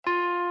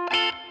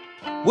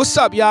What's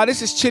up, y'all?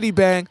 This is Chitty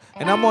Bang,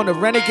 and I'm on the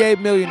Renegade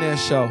Millionaire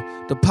Show,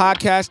 the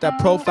podcast that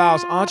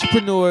profiles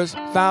entrepreneurs,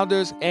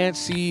 founders, and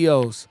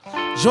CEOs.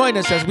 Join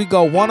us as we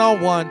go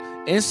one-on-one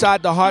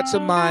inside the hearts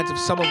and minds of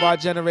some of our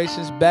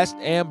generation's best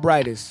and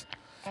brightest.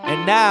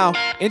 And now,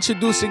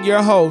 introducing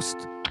your host,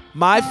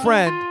 my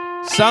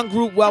friend, Sun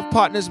Group Wealth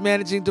Partners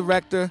Managing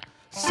Director,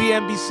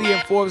 CNBC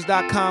and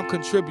Forbes.com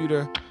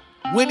contributor,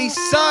 Winnie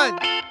Sun.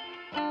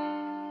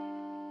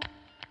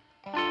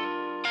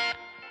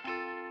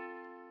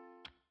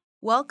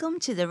 Welcome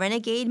to the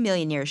Renegade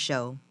Millionaire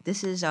Show.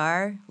 This is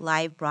our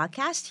live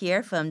broadcast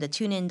here from the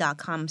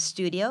TuneIn.com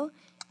studio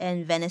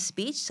in Venice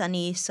Beach,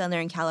 sunny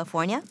Southern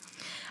California.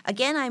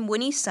 Again, I'm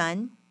Winnie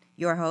Sun,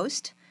 your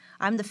host.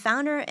 I'm the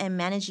founder and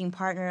managing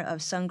partner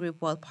of Sun Group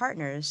Wealth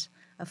Partners,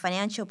 a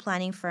financial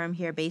planning firm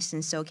here based in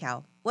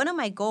SoCal. One of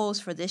my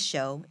goals for this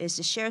show is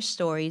to share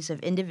stories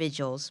of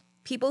individuals,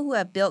 people who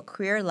have built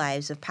career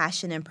lives of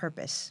passion and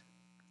purpose.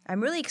 I'm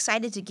really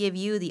excited to give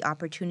you the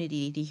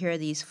opportunity to hear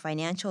these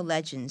financial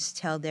legends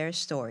tell their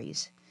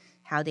stories,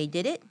 how they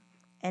did it,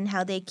 and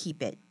how they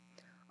keep it.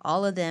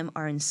 All of them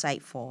are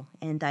insightful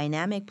and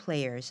dynamic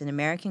players in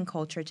American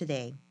culture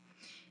today.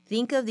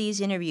 Think of these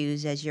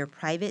interviews as your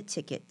private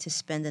ticket to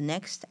spend the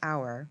next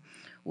hour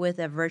with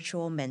a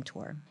virtual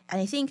mentor.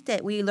 And I think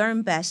that we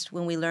learn best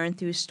when we learn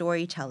through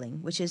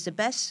storytelling, which is the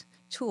best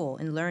tool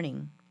in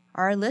learning.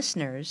 Our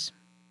listeners,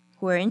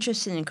 who are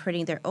interested in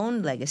creating their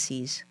own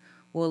legacies,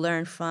 will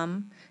learn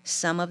from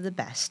some of the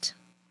best.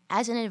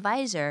 As an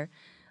advisor,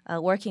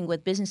 working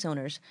with business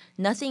owners,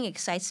 nothing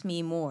excites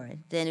me more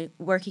than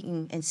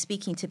working and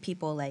speaking to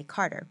people like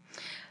Carter.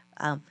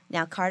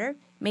 Now, Carter,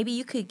 maybe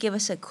you could give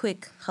us a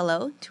quick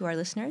hello to our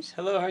listeners.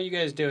 Hello, how are you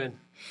guys doing?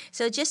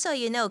 So just so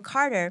you know,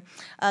 Carter,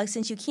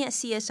 since you can't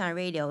see us on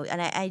radio,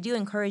 and I do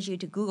encourage you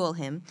to Google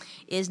him,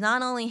 is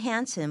not only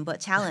handsome but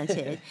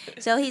talented.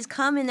 So he's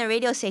come in the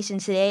radio station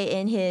today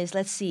in his,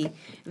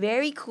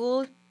 very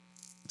cool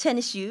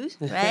tennis shoes,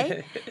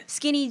 right?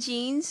 Skinny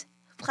jeans,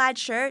 plaid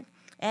shirt,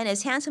 and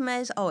as handsome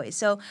as always.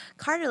 So,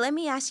 Carter, let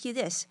me ask you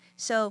this.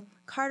 So,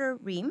 Carter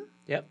Reum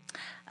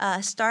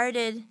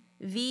started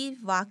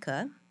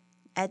Vodka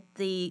at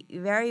the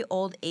very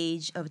old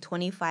age of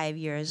 25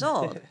 years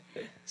old.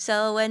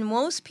 So, when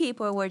most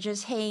people were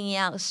just hanging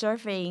out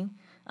surfing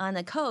on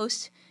the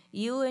coast,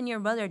 you and your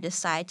brother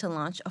decide to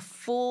launch a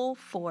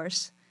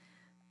full-force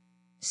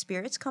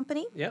spirits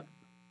company? Yep.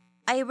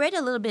 I read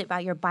a little bit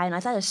about your bio, and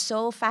I thought it was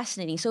so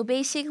fascinating. So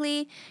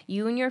basically,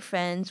 you and your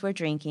friends were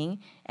drinking,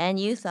 and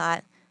you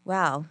thought,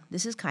 wow,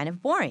 this is kind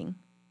of boring.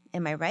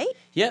 Am I right?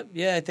 Yep.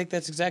 Yeah, I think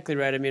that's exactly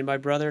right. I mean, my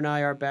brother and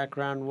I, our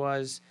background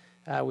was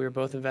we were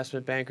both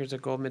investment bankers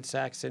at Goldman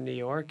Sachs in New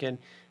York. And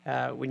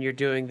when you're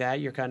doing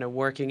that, you're kind of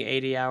working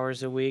 80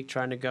 hours a week,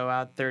 trying to go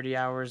out 30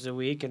 hours a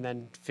week, and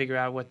then figure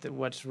out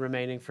what's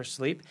remaining for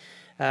sleep.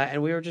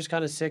 And we were just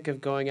kind of sick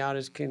of going out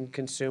as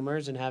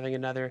consumers and having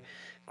another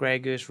Grey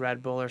Goose,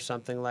 Red Bull, or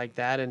something like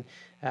that. And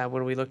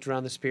when we looked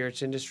around the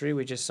spirits industry,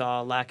 we just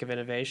saw a lack of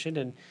innovation.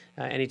 And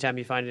anytime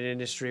you find an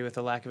industry with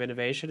a lack of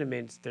innovation, it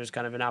means there's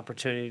kind of an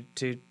opportunity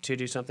to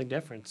do something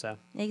different. So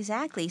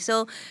exactly.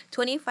 So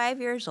 25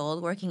 years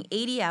old, working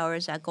 80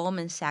 hours at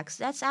Goldman Sachs,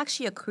 that's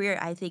actually a career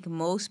I think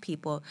most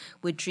people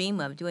would dream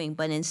of doing.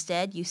 But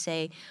instead you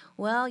say,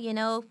 well,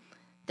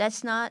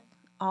 that's not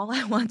all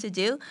I want to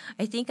do.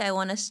 I think I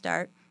want to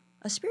start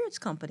a spirits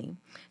company.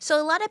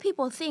 So a lot of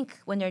people think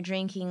when they're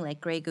drinking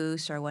like Grey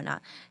Goose or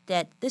whatnot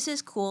that this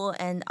is cool,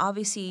 and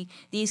obviously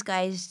these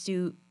guys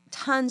do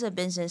tons of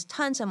business,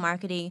 tons of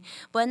marketing,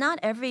 but not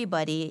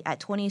everybody at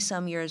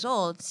 20-some years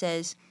old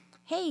says,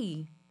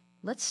 hey,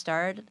 let's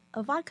start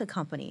a vodka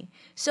company.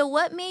 So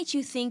what made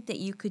you think that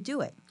you could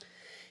do it?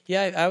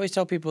 yeah, I always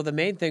tell people the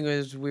main thing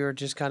was we were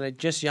just kind of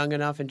just young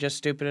enough and just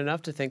stupid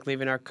enough to think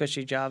leaving our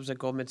cushy jobs at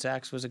Goldman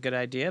Sachs was a good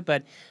idea.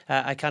 But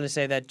I kind of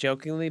say that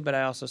jokingly, but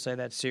I also say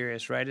that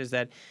serious, right? Is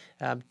that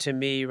to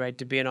me, right,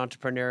 to be an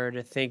entrepreneur,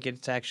 to think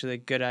it's actually a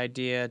good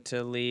idea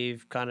to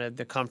leave kind of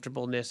the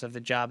comfortableness of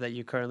the job that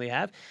you currently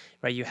have,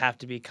 right? You have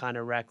to be kind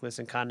of reckless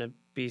and kind of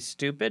be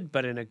stupid,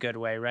 but in a good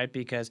way, right?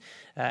 Because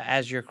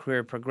as your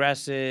career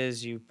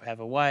progresses, you have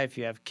a wife,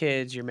 you have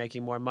kids, you're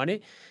making more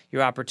money,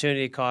 your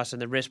opportunity cost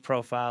and the risk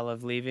profile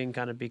of leaving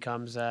kind of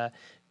becomes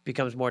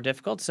more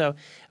difficult. So,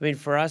 I mean,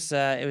 for us,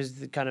 it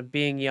was kind of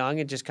being young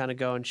and just kind of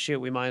going,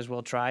 shoot, we might as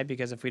well try,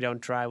 because if we don't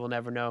try, we'll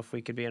never know if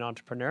we could be an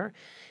entrepreneur.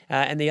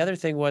 And the other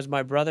thing was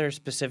my brother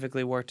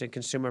specifically worked in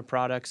consumer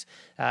products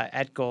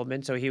at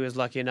Goldman, so he was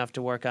lucky enough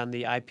to work on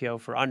the IPO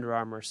for Under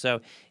Armour.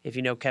 So if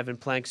you know Kevin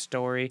Plank's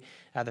story,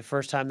 the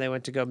first time they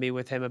went to go meet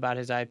with him about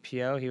his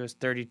IPO, he was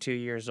 32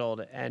 years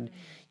old. And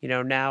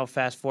now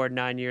fast forward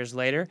 9 years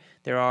later,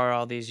 there are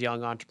all these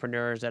young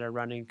entrepreneurs that are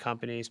running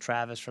companies,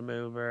 Travis from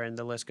Uber, and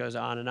the list goes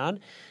on and on.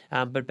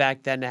 But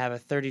back then, to have a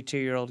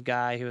 32-year-old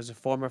guy who was a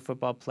former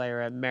football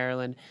player at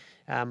Maryland,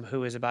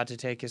 who was about to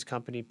take his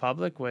company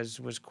public,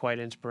 was quite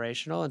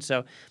inspirational. And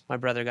so my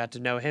brother got to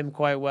know him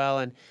quite well.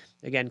 And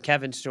again,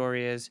 Kevin's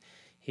story is,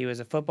 He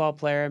was a football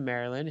player in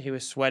Maryland. He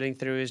was sweating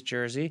through his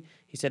jersey.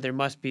 He said, there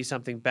must be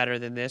something better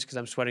than this because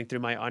I'm sweating through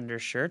my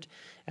undershirt.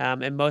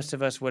 And most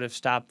of us would have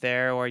stopped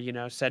there or,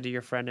 said to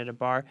your friend at a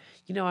bar,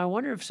 I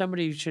wonder if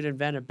somebody should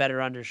invent a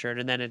better undershirt.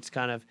 And then it's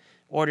kind of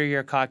order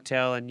your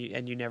cocktail and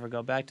you never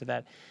go back to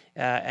that.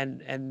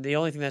 And the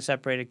only thing that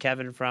separated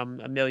Kevin from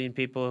a million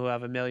people who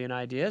have a million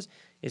ideas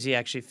is he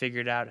actually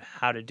figured out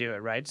how to do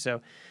it, right?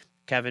 So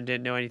Kevin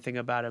didn't know anything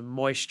about a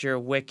moisture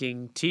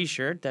wicking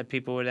T-shirt that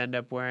people would end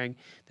up wearing.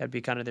 That'd be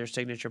kind of their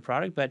signature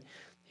product, but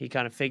he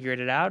kind of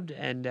figured it out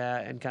and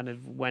kind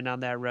of went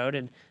on that road.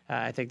 And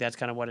I think that's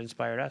kind of what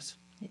inspired us.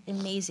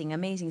 Amazing,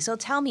 amazing. So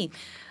tell me,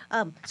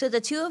 so the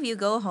two of you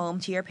go home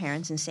to your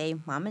parents and say,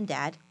 Mom and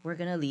Dad, we're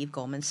going to leave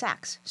Goldman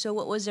Sachs. So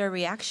what was their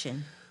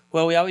reaction?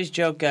 Well, we always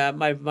joke.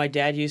 My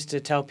dad used to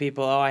tell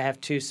people, "Oh, I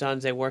have two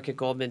sons. They work at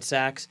Goldman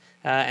Sachs."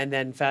 And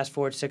then fast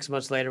forward 6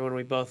 months later, when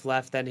we both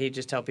left, then he'd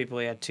just tell people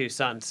he had two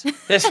sons.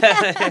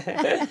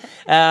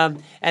 And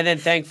then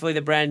thankfully,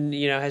 the brand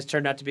has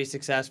turned out to be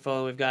successful,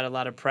 and we've got a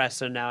lot of press.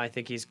 So now I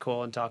think he's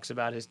cool and talks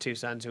about his two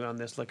sons who own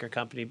this liquor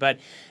company.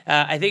 But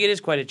I think it is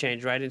quite a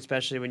change, right?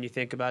 Especially when you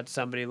think about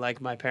somebody like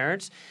my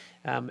parents.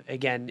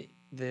 Again,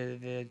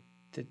 the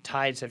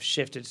tides have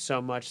shifted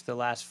so much the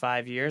last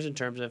 5 years in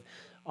terms of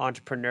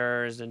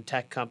entrepreneurs and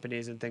tech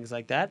companies and things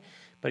like that.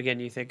 But again,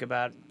 you think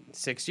about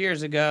 6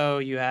 years ago,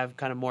 you have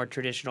kind of more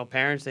traditional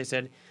parents. They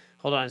said,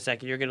 hold on a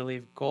second, you're going to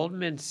leave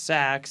Goldman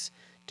Sachs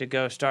to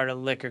go start a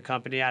liquor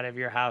company out of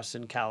your house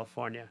in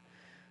California.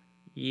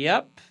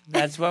 Yep,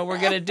 that's what we're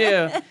going to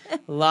do.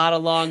 A lot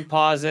of long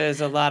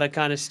pauses, a lot of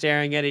kind of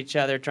staring at each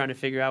other, trying to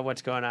figure out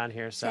what's going on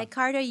here. So,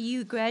 Carter,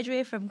 you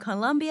graduated from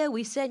Columbia.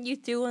 We sent you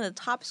through one of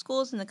the top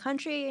schools in the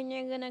country, and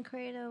you're going to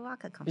create a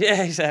vodka company.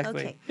 Yeah,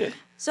 exactly. Okay.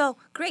 So,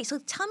 great. So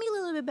tell me a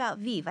little bit about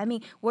Vive. I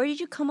mean, where did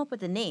you come up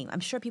with the name? I'm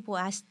sure people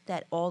ask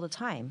that all the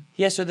time.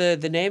 Yeah, so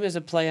the name is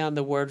a play on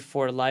the word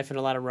for life in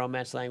a lot of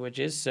Romance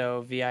languages.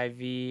 So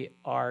Vivre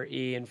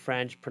in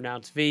French,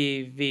 pronounced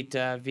Vive,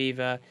 Vita,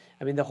 Viva.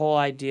 I mean, the whole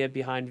idea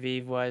behind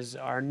Vive was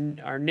our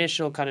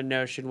initial kind of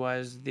notion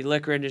was the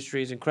liquor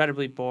industry is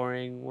incredibly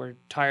boring. We're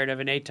tired of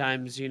an 8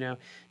 times,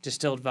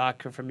 distilled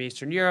vodka from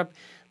Eastern Europe.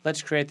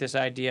 Let's create this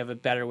idea of a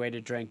better way to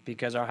drink,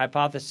 because our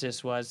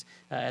hypothesis was,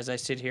 as I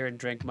sit here and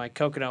drink my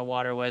coconut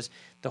water, was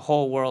the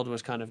whole world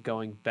was kind of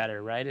going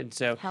better, right? And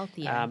so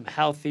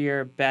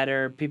healthier,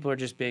 better. People are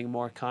just being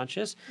more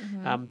conscious.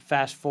 Mm-hmm.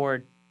 Fast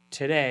forward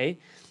today,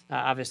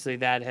 obviously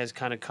that has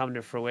kind of come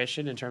to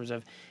fruition in terms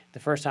of the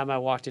first time I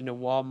walked into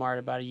Walmart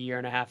about a year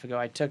and a half ago.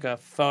 I took a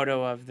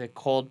photo of the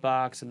cold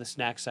box and the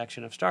snack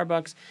section of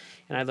Starbucks,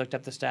 and I looked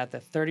up the stat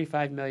that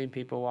 35 million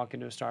people walk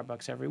into a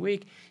Starbucks every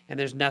week, and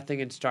there's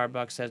nothing in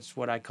Starbucks that's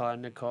what I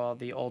call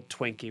the old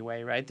Twinkie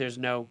way, right? There's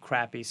no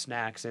crappy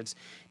snacks. It's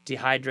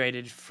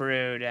dehydrated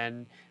fruit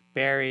and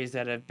berries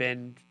that have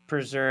been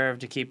preserved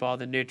to keep all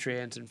the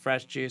nutrients and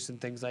fresh juice and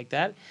things like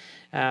that.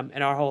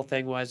 And our whole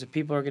thing was, if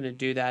people are going to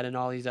do that in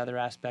all these other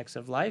aspects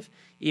of life,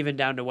 even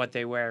down to what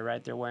they wear,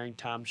 right? They're wearing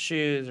Tom's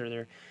shoes or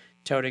they're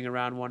toting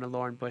around one of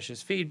Lauren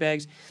Bush's feed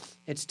bags.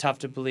 It's tough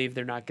to believe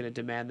they're not going to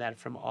demand that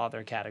from all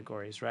their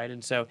categories, right?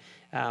 And so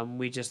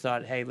we just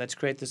thought, hey, let's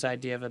create this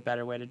idea of a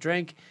better way to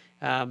drink,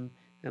 and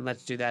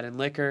let's do that in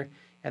liquor.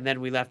 And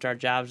then we left our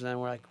jobs, and then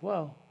we're like,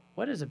 whoa,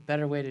 what does a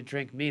better way to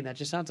drink mean? That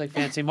just sounds like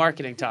fancy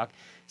marketing talk.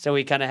 So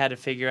we kind of had to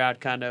figure out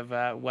kind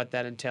of what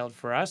that entailed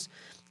for us.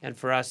 And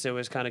for us, it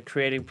was kind of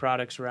creating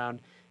products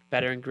around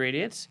better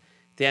ingredients.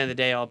 At the end of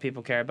the day, all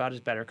people care about is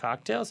better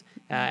cocktails,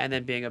 and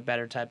then being a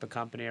better type of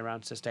company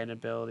around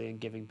sustainability and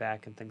giving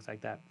back and things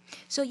like that.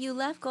 So you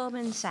left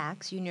Goldman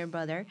Sachs, you and your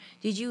brother.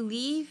 Did you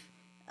leave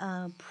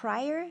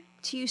prior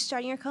to you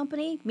starting your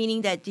company?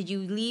 Meaning that did you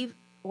leave,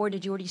 or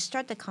did you already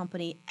start the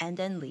company and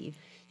then leave?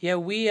 Yeah,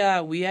 we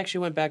actually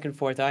went back and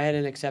forth. I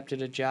hadn't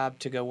accepted a job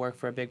to go work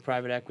for a big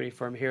private equity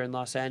firm here in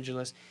Los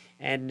Angeles,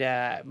 and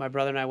my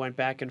brother and I went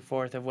back and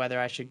forth of whether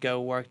I should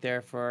go work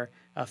there for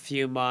a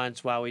few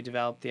months while we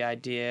developed the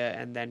idea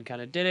and then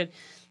kind of did it.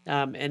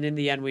 And in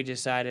the end, we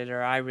decided,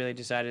 or I really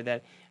decided,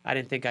 that I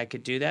didn't think I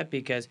could do that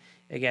because,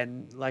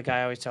 again, like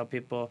I always tell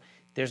people,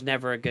 there's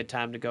never a good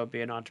time to go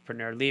be an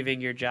entrepreneur.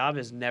 Leaving your job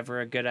is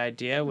never a good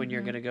idea when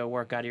you're going to go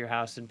work out of your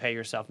house and pay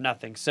yourself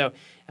nothing. So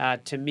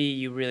to me,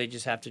 you really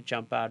just have to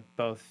jump out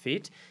both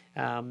feet.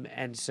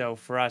 And so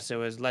for us, it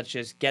was, let's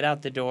just get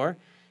out the door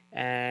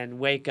and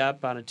wake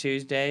up on a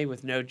Tuesday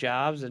with no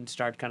jobs and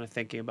start kind of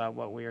thinking about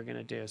what we were going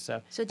to do.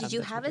 So did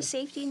you have a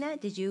safety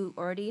net? Did you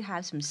already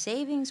have some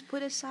savings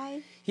put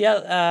aside?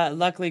 Yeah,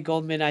 luckily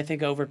Goldman, I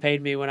think,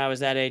 overpaid me when I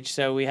was that age.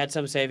 So we had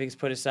some savings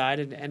put aside.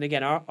 And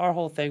again, our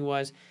whole thing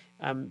was,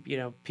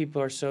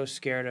 people are so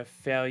scared of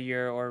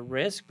failure or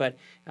risk, but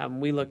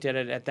we looked at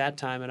it at that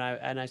time,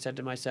 and I said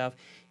to myself,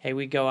 hey,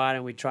 we go out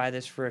and we try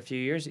this for a few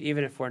years,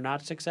 even if we're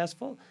not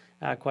successful.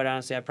 Quite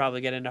honestly, I'd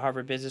probably get into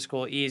Harvard Business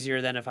School easier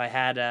than if I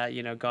had,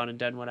 gone and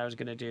done what I was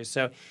going to do.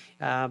 So,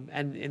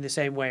 and in the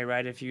same way,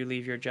 right, if you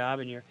leave your job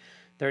and you're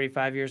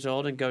 35 years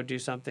old and go do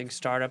something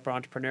startup or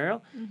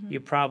entrepreneurial, you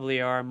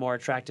probably are a more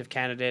attractive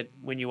candidate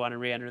when you want to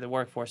re-enter the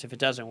workforce if it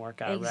doesn't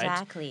work out,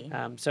 Exactly.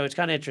 right? So it's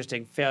kind of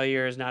interesting.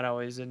 Failure is not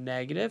always a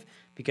negative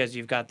because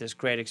you've got this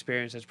great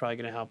experience that's probably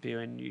going to help you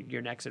in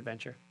your next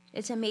adventure.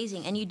 It's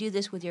amazing. And you do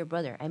this with your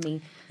brother. I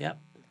mean, Yep.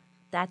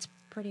 that's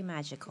pretty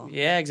magical.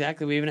 Yeah,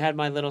 exactly. We even had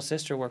my little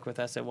sister work with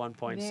us at one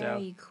point.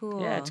 Very so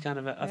cool. Yeah, it's kind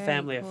of a Very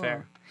family cool.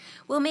 affair.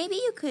 Well, maybe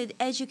you could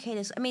educate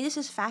us. I mean, this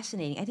is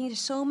fascinating. I think there's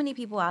so many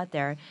people out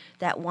there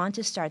that want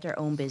to start their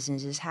own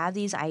businesses, have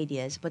these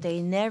ideas, but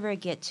they never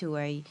get to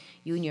where you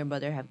and your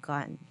brother have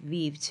gotten,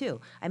 Vive, too.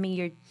 I mean,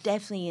 you're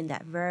definitely in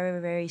that very,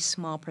 very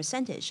small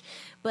percentage.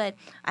 But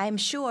I'm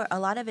sure a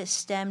lot of it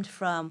stemmed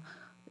from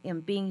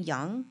being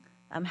young,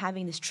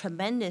 having this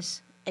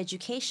tremendous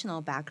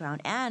educational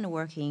background and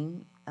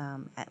working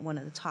at one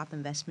of the top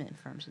investment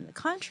firms in the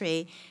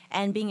country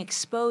and being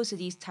exposed to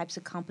these types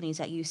of companies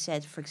that you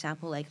said, for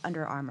example, like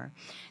Under Armour.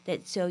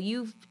 So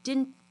you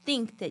didn't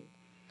think that,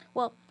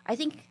 well, I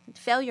think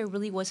failure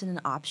really wasn't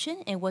an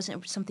option. It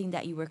wasn't something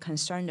that you were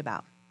concerned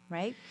about,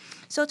 right?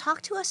 So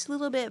talk to us a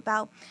little bit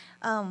about,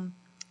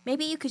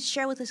 maybe you could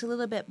share with us a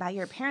little bit about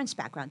your parents'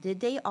 background.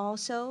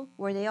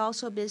 Were they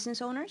also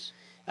business owners?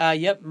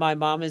 Yep, my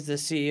mom is the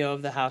CEO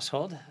of the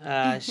household.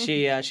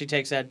 She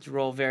takes that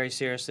role very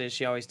seriously, as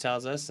she always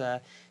tells us.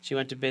 She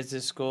went to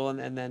business school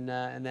and then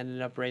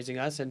ended up raising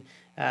us. And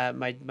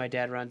my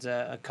dad runs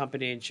a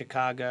company in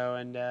Chicago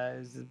and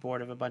is the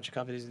board of a bunch of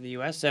companies in the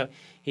U.S. So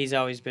he's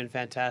always been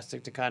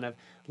fantastic to kind of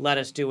let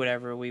us do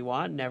whatever we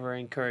want, never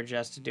encourage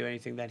us to do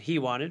anything that he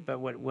wanted, but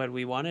what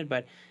we wanted.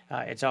 But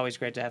it's always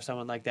great to have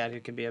someone like that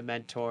who can be a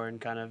mentor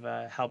and kind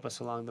of help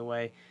us along the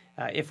way.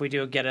 If we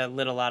do get a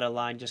little out of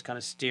line, just kind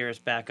of steer us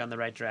back on the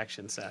right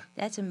direction. So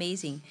that's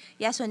amazing.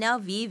 Yeah, so now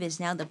Vive is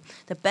now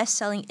the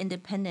best-selling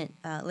independent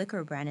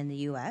liquor brand in the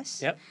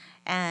U.S. Yep.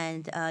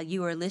 And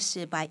you were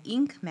listed by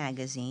Inc.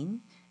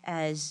 magazine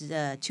as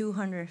the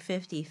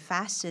 250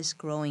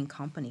 fastest-growing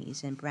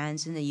companies and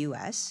brands in the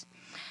U.S.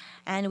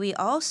 And we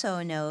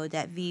also know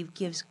that Vive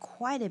gives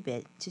quite a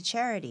bit to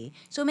charity.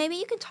 So maybe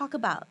you can talk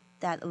about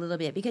that a little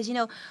bit because,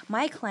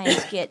 my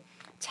clients get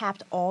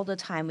tapped all the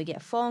time. We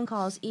get phone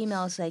calls,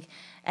 emails,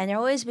 and they're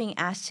always being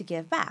asked to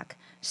give back.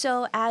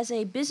 So as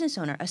a business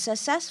owner, a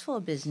successful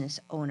business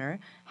owner,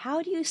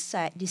 how do you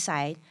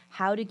decide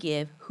how to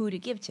give, who to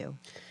give to?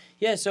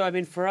 Yeah, so I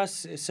mean, for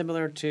us,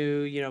 similar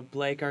to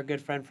Blake, our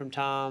good friend from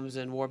Tom's,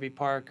 and Warby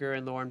Parker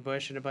and Lauren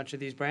Bush and a bunch of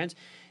these brands,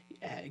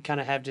 kind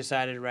of have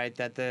decided, right,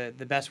 that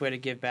the best way to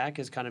give back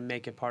is kind of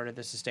make it part of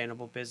the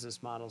sustainable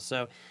business model.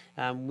 So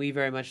we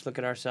very much look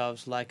at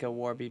ourselves like a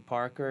Warby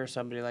Parker or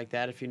somebody like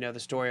that. If you know the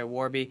story of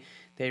Warby,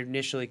 they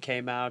initially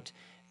came out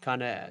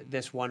kind of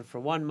this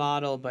one-for-one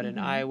model, but in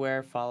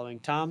eyewear following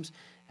Tom's.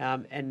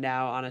 And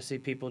now, honestly,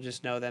 people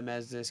just know them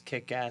as this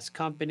kick-ass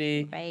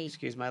company, right.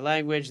 Excuse my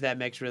language, that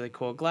makes really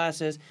cool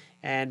glasses.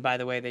 And by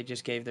the way, they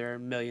just gave their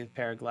millionth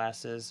pair of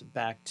glasses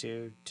back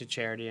to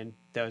charity and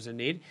those in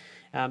need.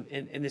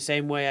 In the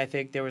same way, I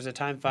think there was a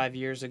time 5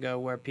 years ago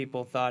where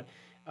people thought,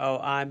 oh,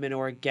 I'm an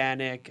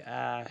organic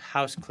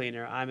house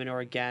cleaner, I'm an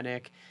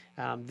organic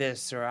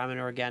this, or I'm an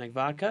organic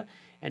vodka,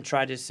 and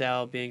tried to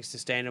sell being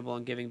sustainable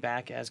and giving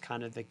back as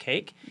kind of the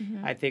cake.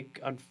 I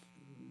think,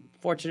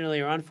 fortunately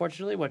or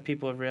unfortunately, what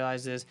people have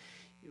realized is,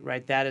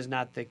 right, that is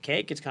not the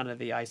cake. It's kind of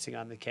the icing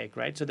on the cake,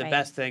 right? So the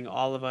best thing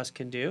all of us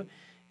can do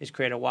is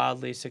create a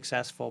wildly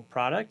successful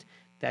product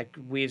that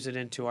weaves it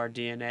into our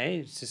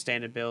DNA,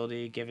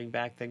 sustainability, giving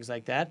back, things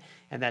like that,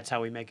 and that's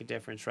how we make a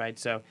difference, right?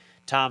 So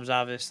Tom's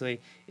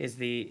obviously is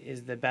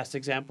the best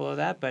example of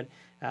that, but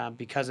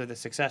because of the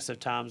success of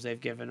Tom's,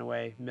 they've given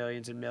away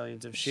millions and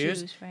millions of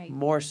shoes right.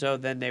 more so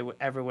than they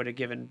ever would have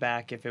given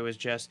back if it was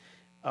just,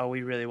 oh,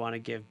 we really want to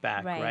give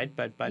back, right?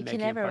 But by you making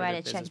can never it part write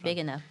of the a check business big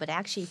model. enough, but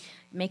actually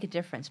make a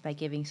difference by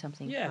giving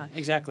something. Yeah,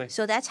 exactly.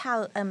 So that's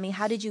how. I mean,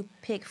 how did you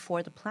pick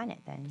For the Planet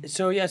then?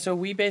 So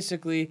we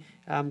basically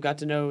got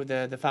to know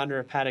the founder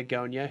of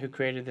Patagonia, who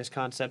created this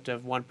concept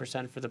of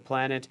 1% for the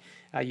planet.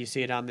 You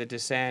see it on the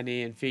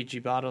Dasani and Fiji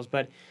bottles,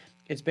 but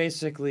it's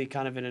basically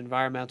kind of an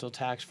environmental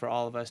tax for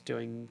all of us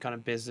doing kind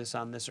of business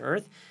on this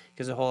earth,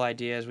 because the whole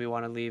idea is we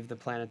want to leave the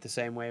planet the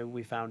same way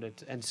we found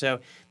it. And so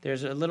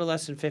there's a little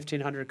less than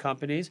 1,500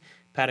 companies,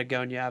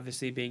 Patagonia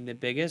obviously being the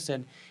biggest,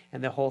 and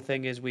the whole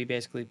thing is we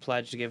basically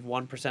pledge to give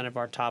 1% of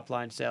our top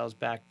line sales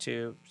back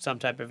to some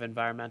type of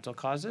environmental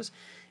causes.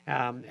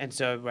 And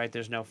so, right,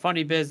 there's no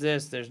funny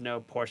business, there's no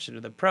portion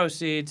of the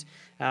proceeds.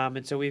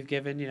 And so we've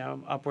given,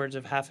 upwards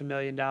of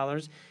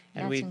 $500,000,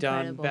 and That's we've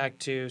incredible. done back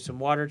to some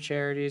water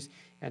charities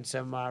and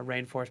some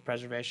rainforest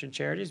preservation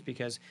charities,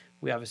 because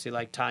we obviously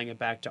like tying it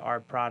back to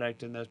our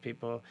product and those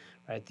people,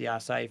 right, the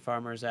acai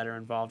farmers that are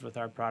involved with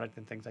our product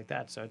and things like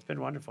that. So it's been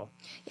wonderful.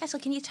 Yeah, so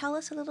can you tell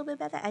us a little bit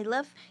about that? I'd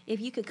love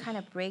if you could kind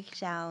of break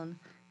down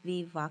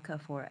Vive Vodka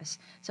for us.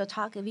 So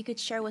if you could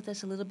share with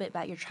us a little bit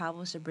about your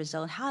travels to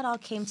Brazil and how it all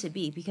came to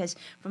be, because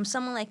from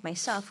someone like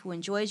myself who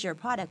enjoys your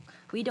product,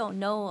 we don't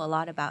know a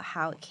lot about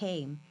how it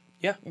came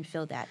and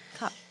filled that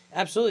cup.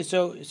 Absolutely.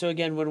 So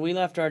again, when we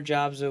left our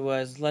jobs, it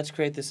was, let's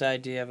create this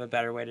idea of a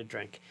better way to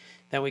drink.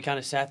 then we kind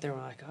of sat there and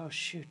we're like, oh,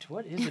 shoot,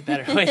 what is a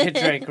better way to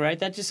drink, right?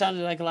 That just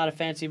sounded like a lot of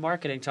fancy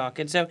marketing talk.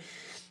 And so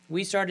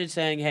we started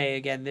saying, hey,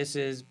 again, this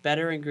is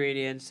better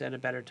ingredients and a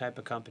better type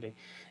of company.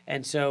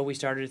 And so we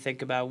started to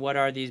think about what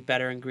are these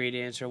better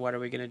ingredients or what are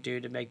we going to do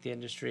to make the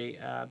industry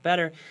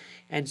better.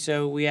 And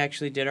so we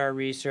actually did our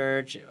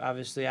research.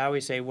 Obviously, I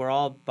always say we're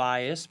all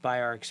biased by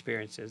our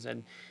experiences.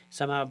 And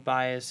somehow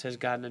bias has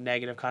gotten a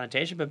negative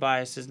connotation, but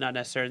bias is not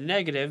necessarily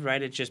negative,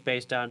 right? It's just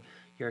based on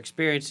your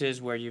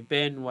experiences, where you've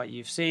been, what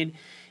you've seen.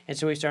 And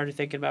so we started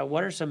thinking about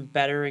what are some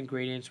better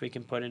ingredients we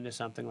can put into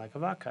something like a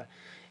vodka.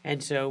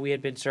 And so we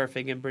had been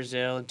surfing in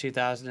Brazil in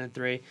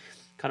 2003,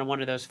 kind of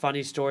one of those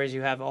funny stories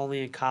you have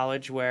only in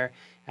college, where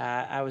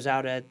I was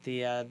out at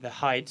the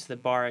Heights, the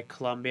bar at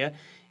Columbia,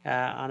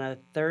 on a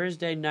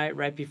Thursday night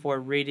right before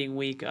reading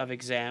week of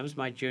exams,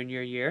 my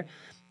junior year.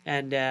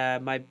 And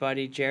my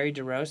buddy Jerry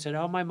DeRose said,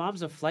 oh, my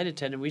mom's a flight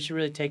attendant. We should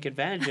really take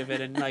advantage of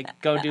it and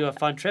like go do a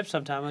fun trip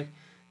sometime. I'm like,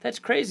 that's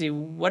crazy.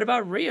 What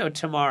about Rio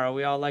tomorrow?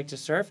 We all like to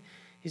surf.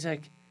 He's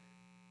like,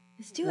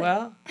 Let's do it.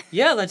 Well,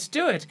 yeah, let's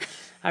do it.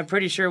 I'm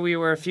pretty sure we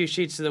were a few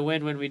sheets to the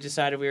wind when we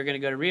decided we were going to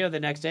go to Rio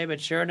the next day.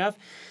 But sure enough,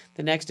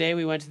 the next day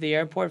we went to the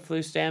airport,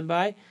 flew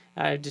standby.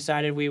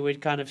 Decided we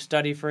would kind of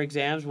study for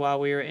exams while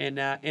we were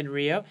in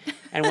Rio,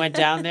 and went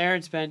down there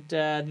and spent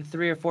the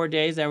 3 or 4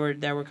 days that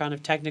were kind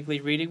of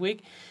technically reading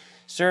week,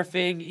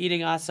 surfing,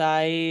 eating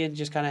acai, and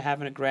just kind of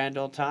having a grand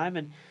old time.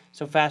 And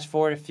so fast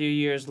forward a few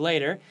years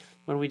later,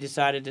 when we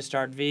decided to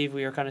start Vive,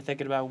 we were kind of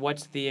thinking about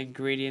what's the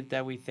ingredient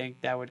that we think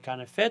that would kind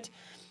of fit.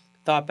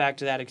 Thought back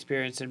to that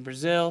experience in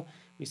Brazil.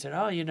 We said,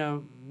 oh,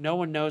 no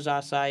one knows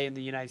acai in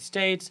the United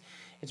States.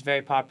 It's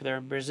very popular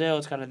in Brazil.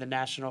 It's kind of the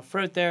national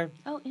fruit there.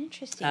 Oh,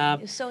 interesting.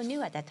 It was so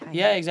new at that time.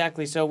 Yeah,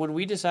 exactly. So when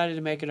we decided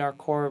to make it our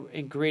core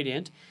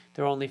ingredient,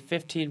 there were only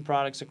 15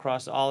 products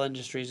across all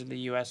industries in the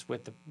U.S.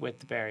 with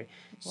the berry.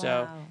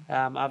 So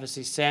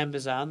obviously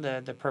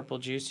Sambazan, the purple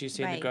juice you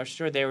see in the grocery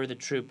store, they were the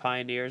true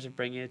pioneers of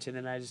bringing it to the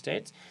United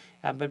States.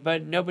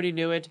 But nobody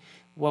knew it.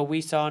 What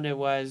we saw in it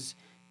was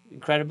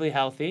incredibly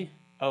healthy.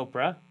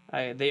 Oprah,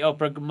 the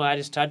Oprah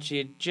Midas touch, she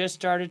had just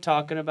started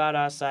talking about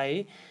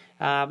acai.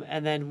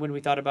 And then when we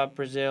thought about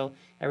Brazil,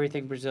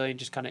 everything Brazilian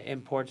just kind of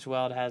imports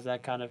well. It has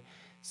that kind of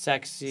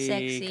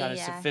sexy kind of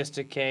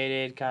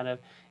sophisticated, kind of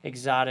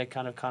exotic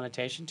kind of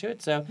connotation to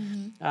it. So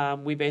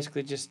we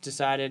basically just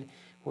decided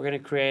we're going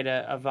to create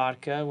a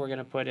vodka. We're going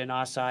to put in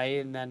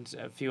acai and then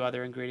a few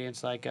other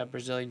ingredients like a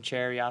Brazilian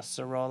cherry,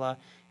 acerola,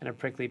 and a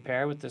prickly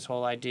pear, with this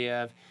whole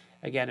idea of,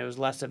 again, it was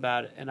less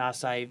about an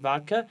acai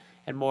vodka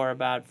and more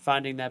about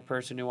finding that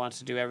person who wants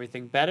to do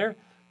everything better.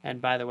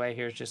 And by the way,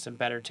 here's just some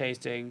better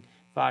tasting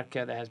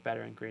vodka that has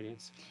better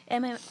ingredients.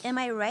 Am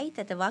I right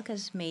that the vodka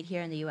is made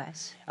here in the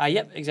U.S.?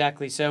 Yep,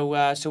 exactly. So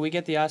we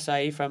get the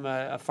acai from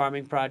a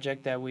farming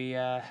project that we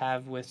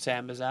have with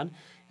Sambazan.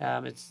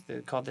 It's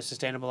called the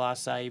Sustainable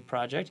Acai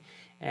Project.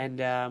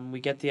 And we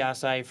get the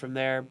acai from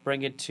there,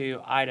 bring it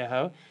to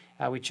Idaho.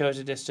 We chose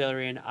a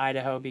distillery in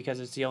Idaho because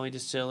it's the only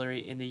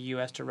distillery in the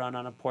U.S. to run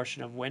on a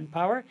portion of wind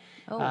power.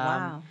 Oh,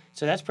 wow.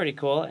 So that's pretty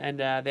cool. And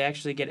they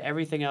actually get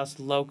everything else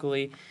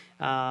locally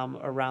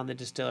around the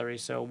distillery.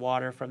 So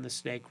water from the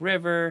Snake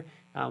River,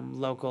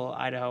 local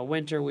Idaho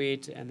winter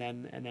wheat, and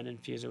then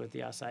infuse it with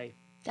the acai.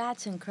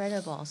 That's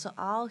incredible. So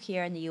all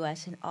here in the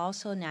U.S. and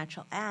also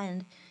natural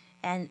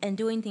and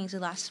doing things a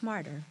lot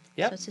smarter.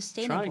 Yep, so it's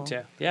sustainable. trying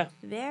to, yeah.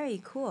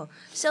 Very cool.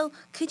 So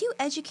could you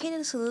educate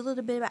us a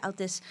little bit about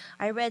this?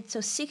 I read,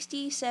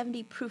 60,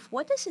 70 proof.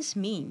 What does this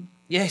mean?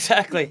 Yeah,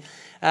 exactly.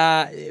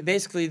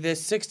 Basically,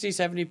 this 60,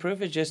 70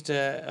 proof is just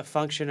a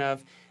function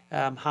of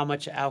how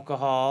much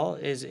alcohol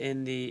is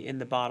in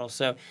the bottle.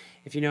 So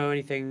if you know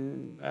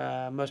anything,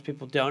 most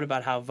people don't,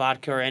 about how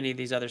vodka or any of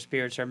these other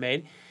spirits are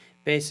made,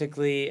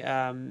 basically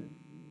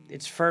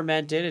it's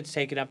fermented. It's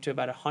taken up to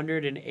about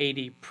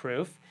 180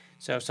 proof.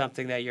 So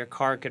something that your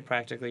car could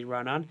practically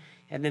run on.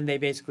 And then they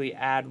basically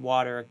add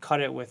water, cut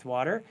it with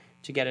water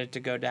to get it to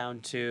go down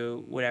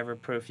to whatever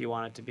proof you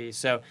want it to be.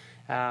 So,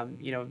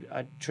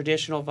 a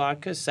traditional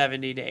vodka is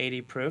 70 to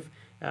 80 proof.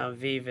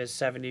 Vive is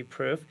 70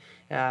 proof.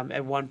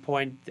 At one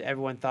point,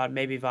 everyone thought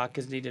maybe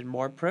vodkas needed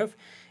more proof.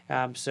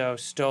 So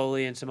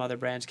Stoli and some other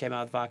brands came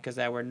out with vodkas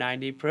that were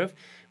 90 proof.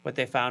 What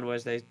they found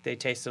was they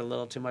tasted a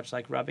little too much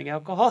like rubbing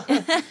alcohol.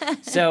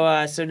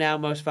 So now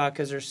most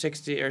vodkas are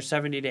 60 or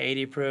 70 to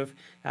 80 proof.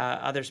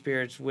 Other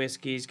spirits,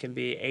 whiskeys can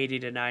be 80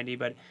 to 90,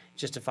 but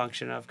just a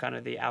function of kind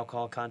of the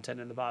alcohol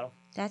content in the bottle.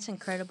 That's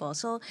incredible.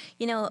 So,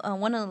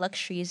 one of the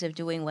luxuries of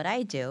doing what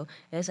I do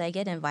is I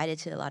get invited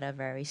to a lot of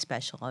very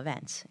special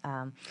events.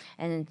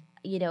 And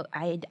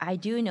I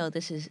do know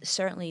this is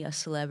certainly a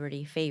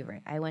celebrity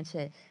favorite. I went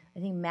to, I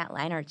think, Matt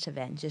Leinart's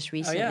event just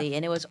recently,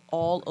 and it was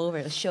all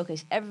over the show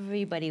because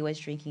everybody was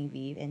drinking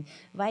Vive and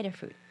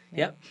Vitafruit. Right?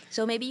 Yep.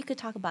 So maybe you could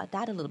talk about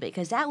that a little bit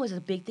because that was a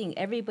big thing.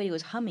 Everybody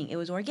was humming. It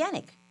was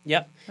organic.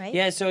 Yep. Right?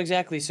 Yeah, so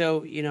exactly.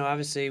 So,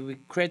 obviously we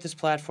create this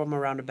platform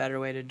around a better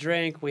way to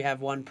drink. We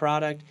have one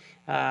product.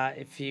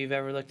 If you've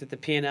ever looked at the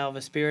P&L of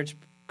a spirits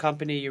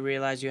company, you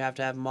realize you have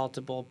to have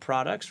multiple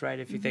products, right?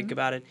 If you think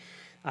about it,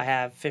 I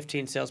have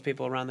 15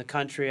 salespeople around the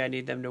country. I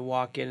need them to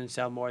walk in and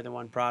sell more than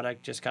one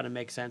product. Just kind of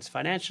makes sense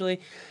financially.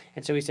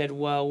 And so we said,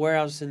 well, where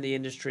else in the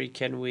industry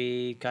can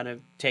we kind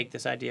of take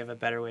this idea of a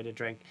better way to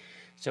drink?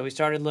 So we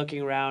started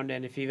looking around,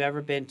 and if you've ever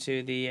been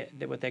to the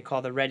what they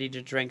call the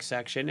ready-to-drink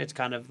section, it's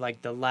kind of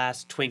like the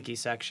last Twinkie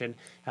section,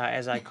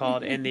 as I call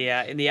it, in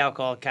the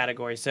alcohol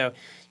category. So,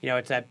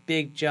 it's that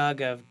big jug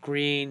of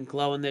green,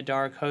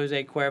 glow-in-the-dark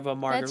Jose Cuervo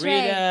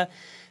margarita,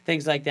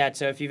 things like that.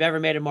 So if you've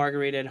ever made a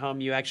margarita at home,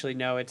 you actually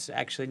know it's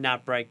actually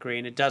not bright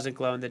green. It doesn't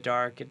glow in the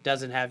dark. It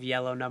doesn't have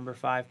yellow number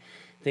 5,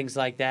 things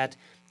like that.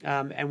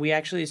 And we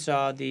actually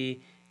saw the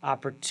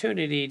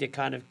opportunity to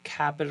kind of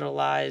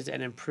capitalize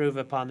and improve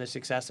upon the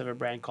success of a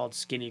brand called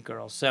Skinny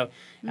Girls. So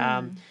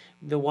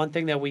the one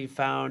thing that we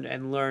found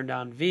and learned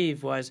on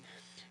Vive was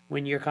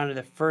when you're kind of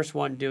the first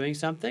one doing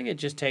something, it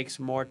just takes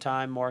more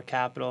time, more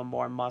capital,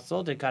 more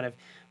muscle to kind of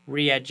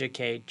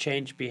re-educate,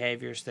 change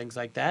behaviors, things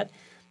like that.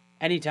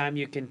 Anytime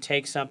you can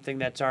take something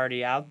that's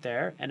already out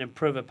there and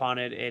improve upon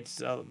it,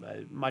 it's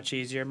much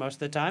easier most of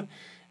the time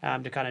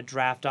to kind of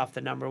draft off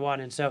the number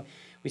one. And so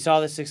we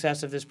saw the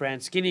success of this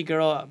brand, Skinny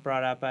Girl,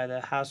 brought out by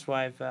the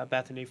housewife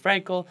Bethany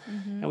Frankel.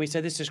 And we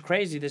said, this is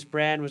crazy. This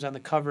brand was on the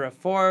cover of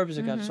Forbes.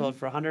 It got sold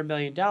for $100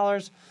 million.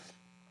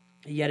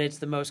 Yet it's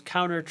the most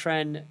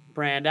counter-trend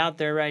brand out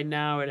there right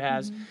now. It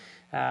has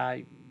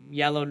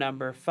yellow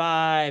number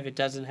 5. It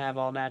doesn't have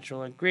all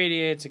natural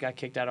ingredients. It got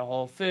kicked out of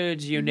Whole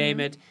Foods. You name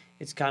it.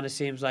 It kind of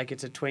seems like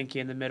it's a Twinkie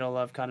in the middle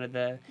of kind of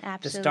the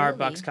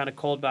Starbucks kind of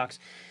cold box.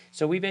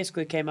 So we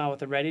basically came out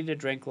with a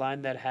ready-to-drink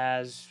line that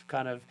has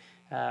kind of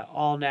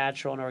all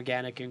natural and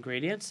organic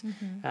ingredients.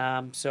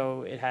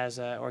 So it has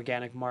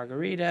organic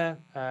margarita,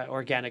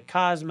 organic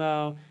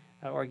Cosmo,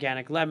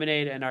 organic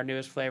lemonade, and our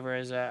newest flavor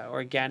is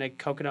organic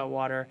coconut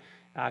water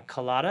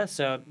colada.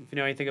 So if you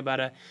know anything about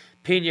a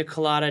pina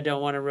colada, don't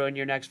want to ruin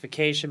your next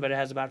vacation, but it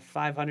has about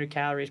 500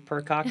 calories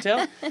per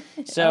cocktail.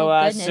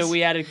 So so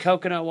we added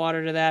coconut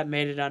water to that,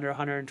 made it under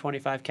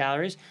 125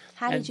 calories.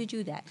 How did you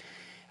do that?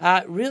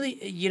 Really,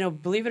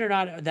 believe it or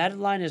not, that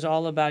line is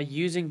all about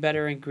using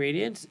better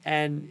ingredients,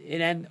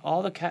 and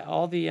all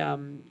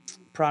the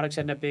products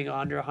end up being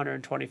under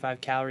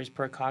 125 calories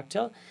per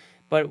cocktail.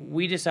 But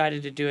we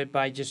decided to do it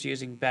by just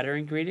using better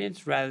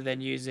ingredients rather than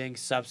using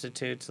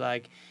substitutes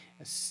like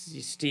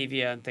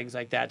stevia and things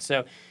like that.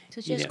 So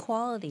it's just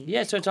quality.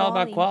 Yeah, so it's all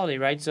about quality,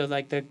 right? So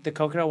like the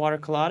coconut water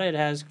colada, it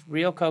has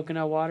real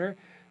coconut water,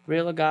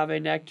 real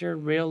agave nectar,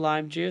 real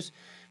lime juice.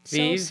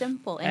 So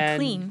simple and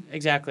clean.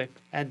 Exactly.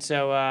 And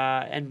so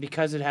and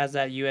because it has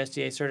that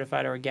USDA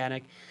certified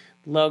organic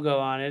logo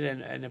on it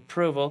and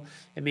approval,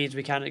 it means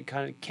we kind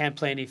of can't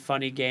play any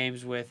funny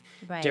games with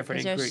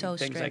different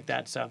ingredients, things like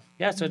that. So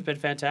so it's been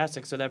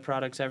fantastic. So that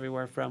product's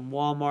everywhere from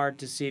Walmart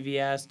to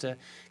CVS to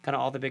kind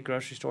of all the big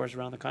grocery stores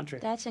around the country.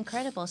 That's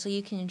incredible. So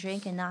you can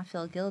drink and not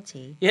feel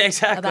guilty. Yeah,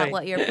 exactly. About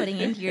what you're putting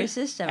into your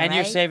system, and right?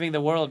 you're saving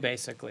the world,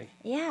 basically.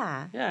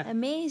 Yeah.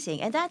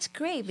 Amazing. And that's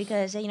great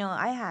because,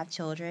 I have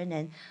children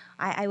and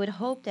I would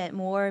hope that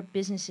more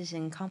businesses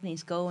and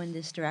companies go in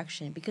this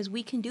direction because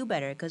we can do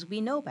better because we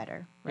know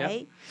better,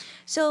 right?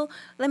 So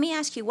let me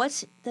ask you,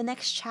 what's the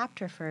next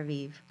chapter for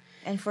Vive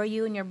and for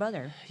you and your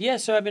brother? Yeah,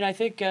 so I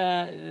think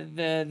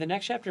the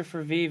next chapter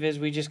for Vive is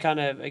we just kind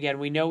of, again,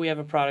 we know we have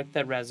a product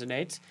that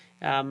resonates.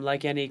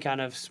 Like any kind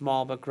of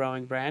small but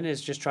growing brand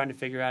is just trying to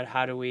figure out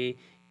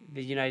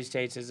the United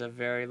States is a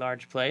very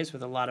large place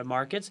with a lot of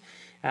markets.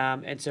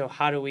 And so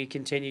how do we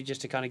continue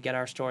just to kind of get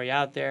our story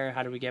out there?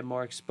 How do we get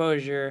more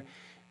exposure?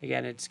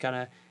 Again, it's kind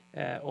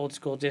of old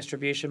school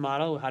distribution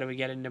model. How do we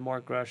get into more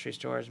grocery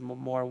stores,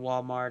 more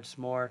Walmarts,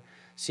 more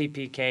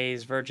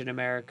CPKs, Virgin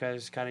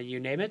Americas, kind of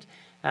you name it.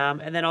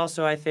 And then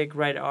also I think,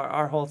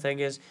 our whole thing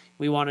is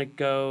we want to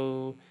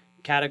go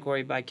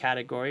category by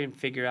category and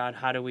figure out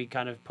how do we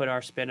kind of put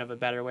our spin of a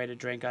better way to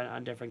drink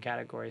on different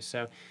categories.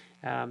 So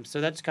so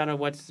that's kind of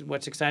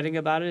what's exciting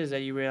about it is that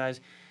you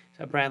realize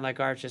a brand like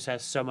ours just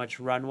has so much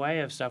runway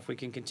of stuff we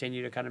can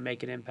continue to kind of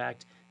make an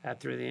impact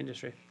through the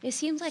industry. It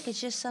seems like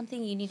it's just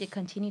something you need to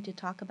continue to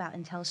talk about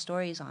and tell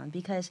stories on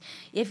because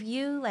if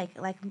you, like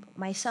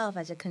myself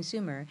as a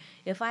consumer,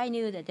 if I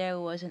knew that there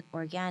was an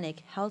organic,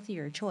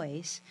 healthier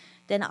choice,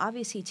 then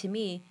obviously to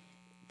me,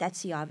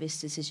 that's the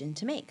obvious decision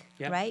to make,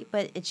 right?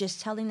 But it's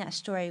just telling that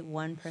story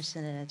one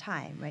person at a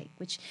time, right?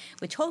 Which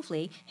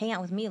hopefully hang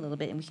out with me a little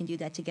bit and we can do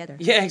that together.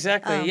 Yeah,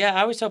 exactly.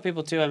 I always tell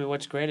people too,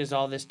 what's great is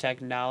all this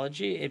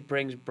technology, it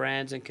brings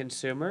brands and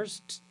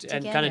consumers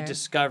and kind of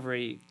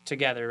discovery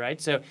together, right?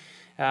 So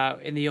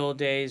in the old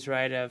days,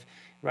 I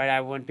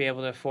wouldn't be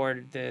able to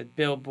afford the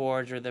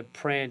billboards or the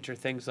print or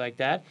things like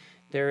that.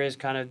 There is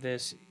kind of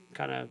this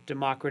kind of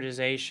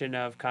democratization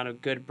of kind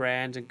of good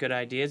brands and good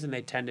ideas, and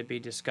they tend to be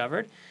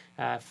discovered.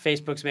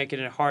 Facebook's making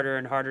it harder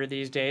and harder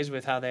these days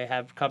with how they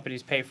have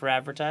companies pay for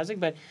advertising,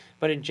 but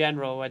in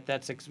general,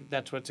 that's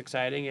what's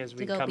exciting is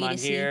we come on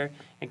here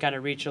and kind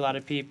of reach a lot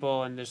of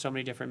people, and there's so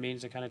many different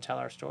means to kind of tell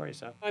our story.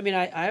 So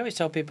I always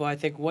tell people I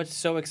think what's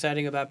so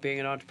exciting about being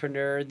an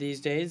entrepreneur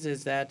these days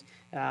is that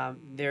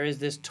there is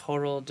this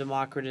total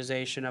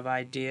democratization of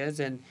ideas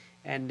and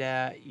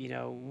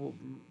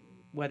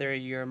whether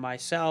you're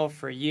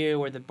myself or you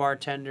or the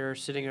bartender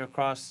sitting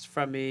across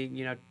from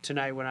me,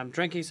 tonight when I'm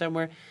drinking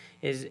somewhere,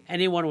 is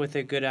anyone with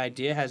a good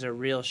idea has a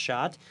real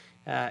shot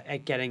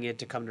at getting it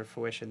to come to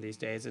fruition these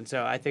days. And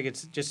so I think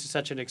it's just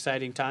such an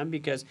exciting time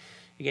because,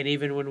 again,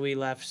 even when we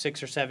left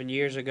 6 or 7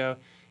 years ago,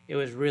 it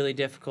was really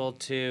difficult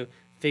to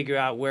figure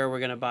out where we're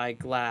going to buy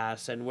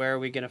glass and where are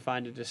we going to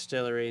find a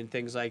distillery and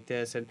things like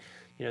this. And,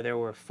 there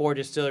were 4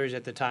 distilleries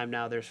at the time.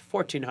 Now there's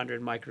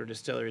 1,400 micro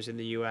distilleries in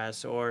the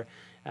U.S. or,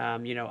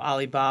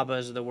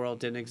 Alibaba's of the world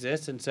didn't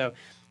exist. And so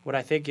what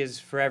I think is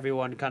for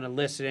everyone kind of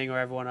listening or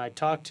everyone I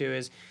talk to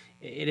is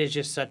it is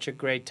just such a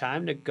great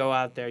time to go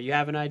out there. You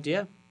have an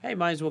idea? Hey,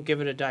 might as well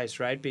give it a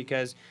dice, right?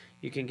 Because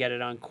you can get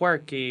it on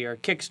Quirky or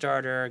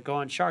Kickstarter or go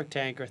on Shark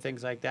Tank or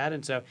things like that.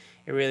 And so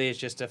it really is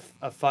just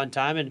a fun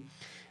time. And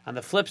on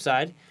the flip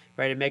side,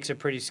 right, it makes it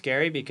pretty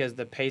scary because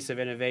the pace of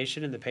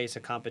innovation and the pace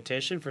of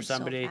competition for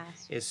somebody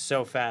is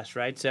so fast,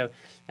 right? So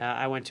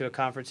I went to a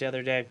conference the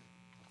other day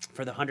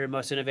for the 100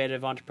 most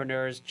innovative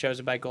entrepreneurs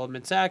chosen by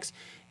Goldman Sachs.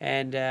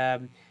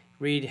 And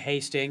Reed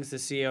Hastings, the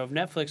CEO of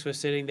Netflix, was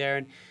sitting there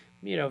and,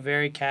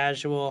 very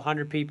casual,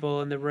 100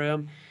 people in the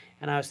room.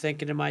 And I was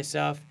thinking to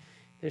myself,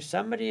 there's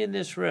somebody in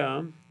this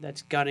room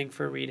that's gunning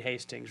for Reed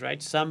Hastings,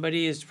 right?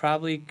 Somebody is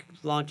probably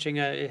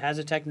it has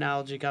a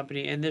technology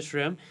company in this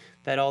room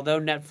that although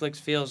Netflix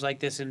feels like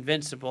this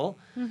invincible,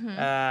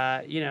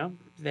 their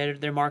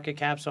market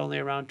cap's only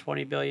around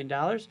 $20 billion.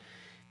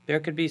 There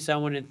could be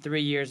someone in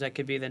 3 years that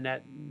could be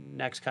the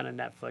next kind of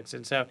Netflix.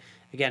 And so,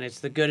 again,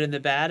 it's the good and the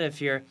bad. If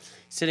you're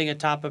sitting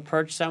atop a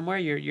perch somewhere,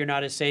 you're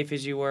not as safe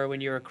as you were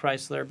when you were a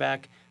Chrysler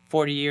back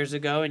 40 years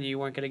ago and you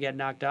weren't going to get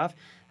knocked off.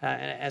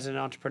 As an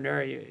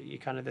entrepreneur, you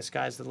kind of the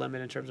sky's the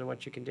limit in terms of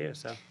what you can do.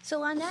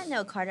 So on that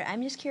note, Carter,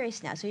 I'm just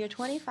curious now. So you're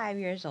 25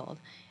 years old,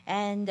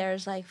 and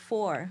there's like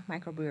 4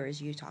 microbreweries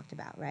you talked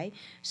about, right?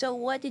 So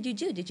what did you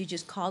do? Did you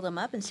just call them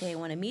up and say, I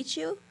want to meet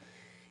you?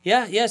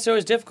 Yeah. So it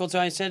was difficult. So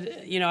I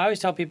said, I always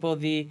tell people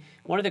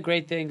one of the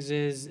great things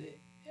is,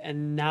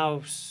 and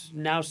now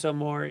so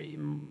more,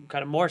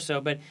 kind of more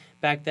so, but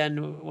back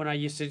then when I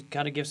used to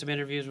kind of give some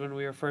interviews when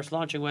we were first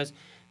launching was,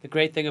 the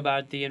great thing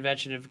about the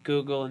invention of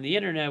Google and the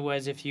internet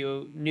was if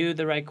you knew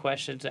the right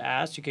questions to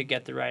ask, you could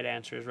get the right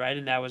answers, right?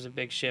 And that was a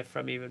big shift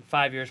from even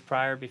 5 years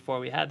prior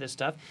before we had this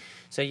stuff.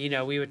 So,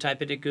 we would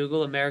type into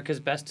Google, America's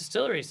best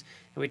distilleries,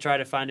 and we try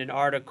to find an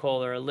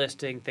article or a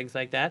listing, things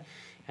like that.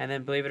 And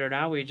then, believe it or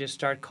not, we just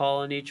start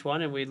calling each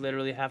one, and we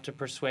literally have to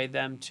persuade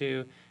them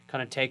to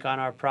kind of take on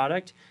our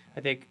product.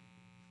 I think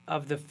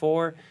of the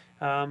 4,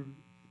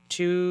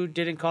 2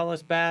 didn't call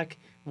us back.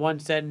 1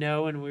 said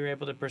no, and we were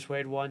able to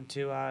persuade 1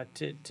 to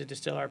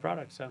distill our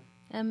product. So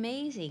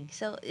amazing.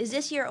 So is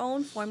this your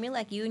own formula?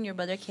 Like you and your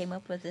brother came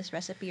up with this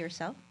recipe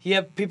yourself? Yeah,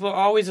 people are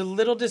always a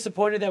little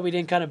disappointed that we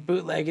didn't kind of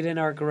bootleg it in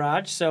our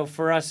garage. So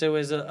for us, it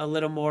was a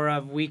little more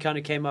of we kind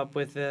of came up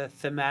with the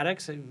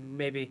thematics and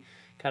maybe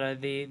kind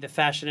of the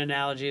fashion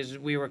analogy is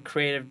we were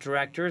creative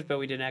directors, but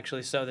we didn't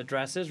actually sew the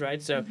dresses,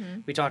 right? So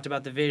we talked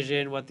about the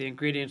vision, what the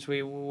ingredients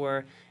we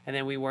were, and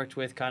then we worked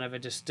with kind of a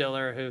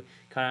distiller who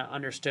kind of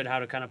understood how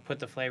to kind of put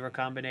the flavor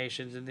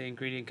combinations and the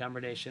ingredient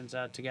combinations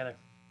together.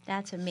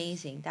 That's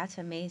amazing.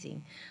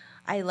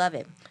 I love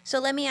it. So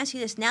let me ask you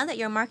this. Now that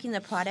you're marketing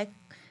the product,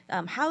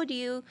 how do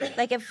you,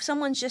 like if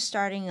someone's just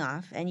starting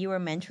off and you were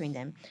mentoring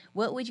them,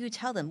 what would you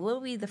tell them? What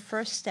would be the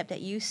first step that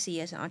you see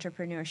as an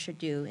entrepreneur should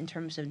do in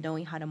terms of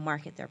knowing how to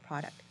market their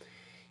product?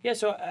 Yeah,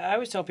 so I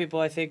always tell people,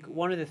 I think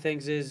one of the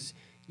things is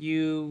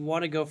you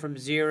want to go from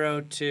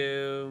 0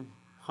 to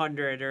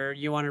 100 or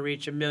you want to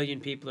reach 1 million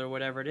people or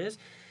whatever it is.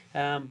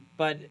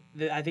 But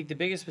I think the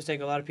biggest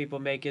mistake a lot of people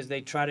make is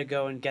they try to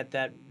go and get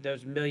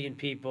those 1 million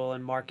people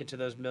and market to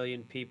those 1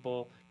 million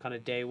people kind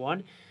of day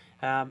one.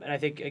 And I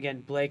think,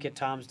 again, Blake at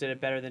Tom's did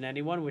it better than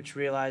anyone, which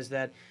realized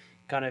that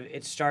kind of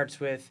it starts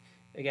with,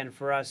 again,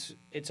 for us,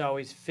 it's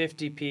always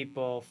 50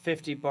 people,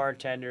 50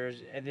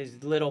 bartenders, and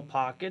these little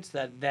pockets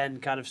that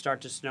then kind of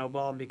start to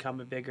snowball and become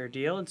a bigger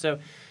deal. And so,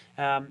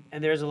 and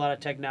there's a lot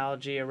of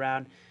technology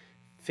around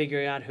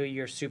figuring out who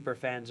your super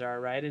fans are,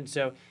 right? And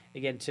so,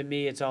 again, to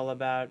me, it's all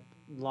about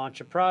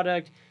launch a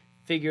product,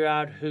 figure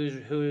out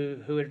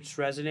who it's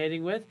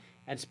resonating with,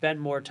 and spend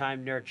more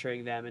time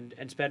nurturing them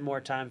and spend more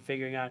time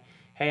figuring out,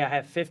 hey, I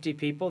have 50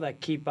 people that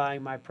keep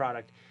buying my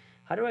product.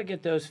 How do I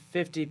get those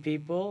 50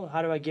 people?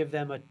 How do I give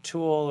them a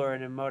tool or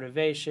a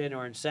motivation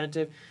or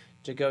incentive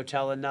to go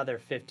tell another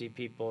 50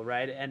 people,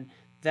 right? And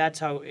that's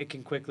how it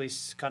can quickly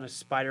kind of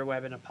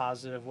spiderweb in a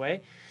positive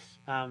way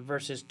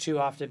versus too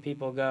often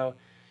people go,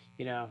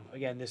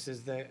 again, this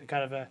is the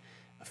kind of a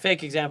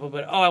fake example,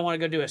 but, I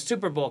want to go do a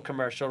Super Bowl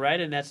commercial, right?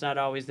 And that's not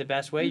always the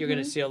best way. You're going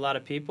to see a lot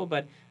of people,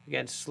 but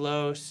again,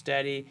 slow,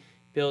 steady,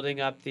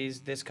 building up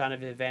this kind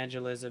of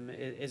evangelism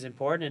is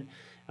important. And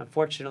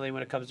unfortunately,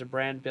 when it comes to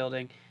brand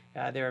building,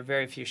 there are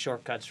very few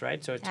shortcuts,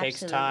 right? So it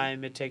takes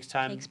time. It takes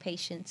time. It takes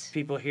patience.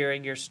 People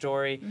hearing your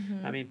story.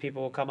 I mean,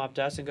 people will come up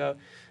to us and go,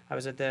 I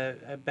was at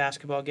the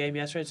basketball game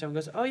yesterday, and someone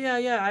goes, "Oh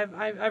yeah,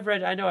 I've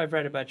read. I know I've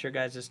read about your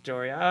guys'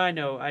 story. I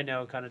know,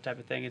 kind of type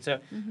of thing." And so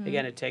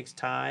again, it takes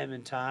time,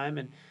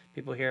 and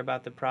people hear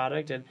about the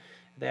product, and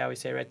they always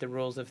say, right, the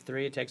rules of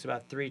three. It takes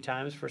about 3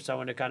 times for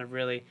someone to kind of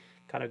really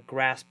kind of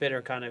grasp it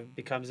or kind of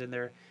becomes in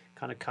their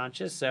kind of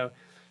conscious. So,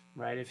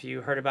 right, if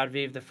you heard about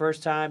Vive the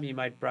first time, you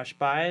might brush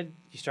by it.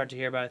 You start to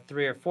hear about it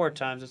 3 or 4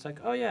 times. It's like,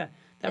 oh, yeah,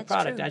 that That's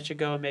product, true. I should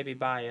go and maybe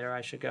buy it, or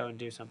I should go and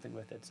do something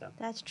with it. So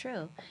That's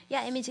true.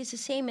 Yeah, I mean, it's the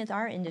same with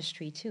our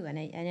industry too. And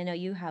I know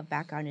you have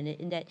background in it,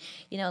 in that,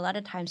 a lot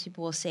of times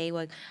people will say,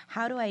 well,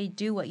 how do I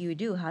do what you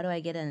do? How do I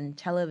get on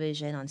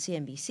television, on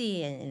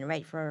CNBC, and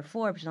write for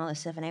Forbes and all this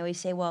stuff? And I always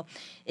say, well,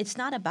 it's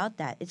not about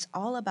that. It's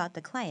all about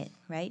the client,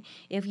 right?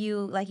 If you,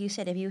 like you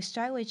said, if you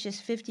start with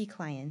just 50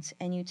 clients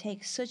and you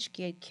take such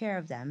good care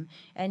of them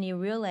and you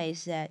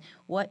realize that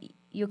what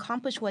you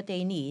accomplish what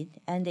they need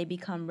and they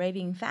become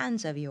raving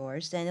fans of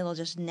yours, then it'll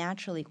just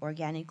naturally,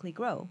 organically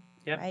grow.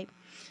 Yep. Right?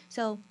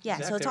 So, yeah, so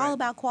Exactly it's all right.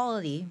 about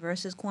quality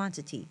versus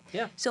quantity.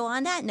 Yeah. So,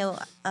 on that note,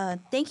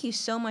 thank you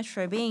so much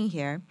for being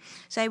here.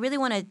 So, I really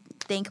want to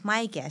thank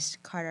my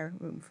guest, Carter,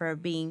 for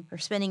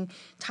spending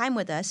time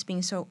with us,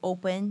 being so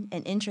open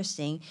and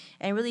interesting,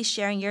 and really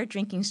sharing your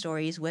drinking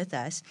stories with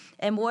us.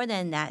 And more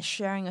than that,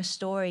 sharing a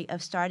story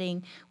of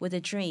starting with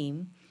a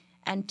dream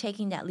and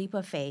taking that leap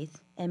of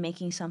faith and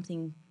making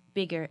something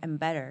bigger and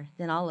better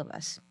than all of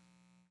us.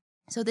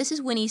 So this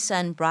is Winnie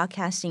Sun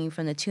broadcasting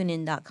from the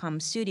TuneIn.com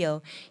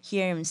studio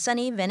here in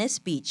sunny Venice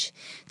Beach.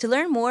 To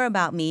learn more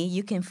about me,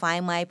 you can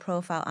find my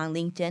profile on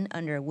LinkedIn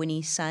under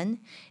Winnie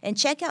Sun, and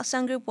check out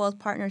Sun Group Wealth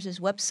Partners'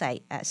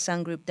 website at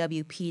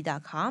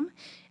sungroupwp.com,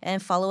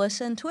 and follow us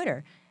on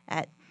Twitter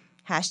at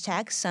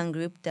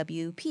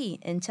 #SunGroupWP.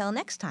 Until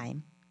next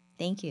time,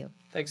 thank you.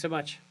 Thanks so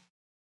much.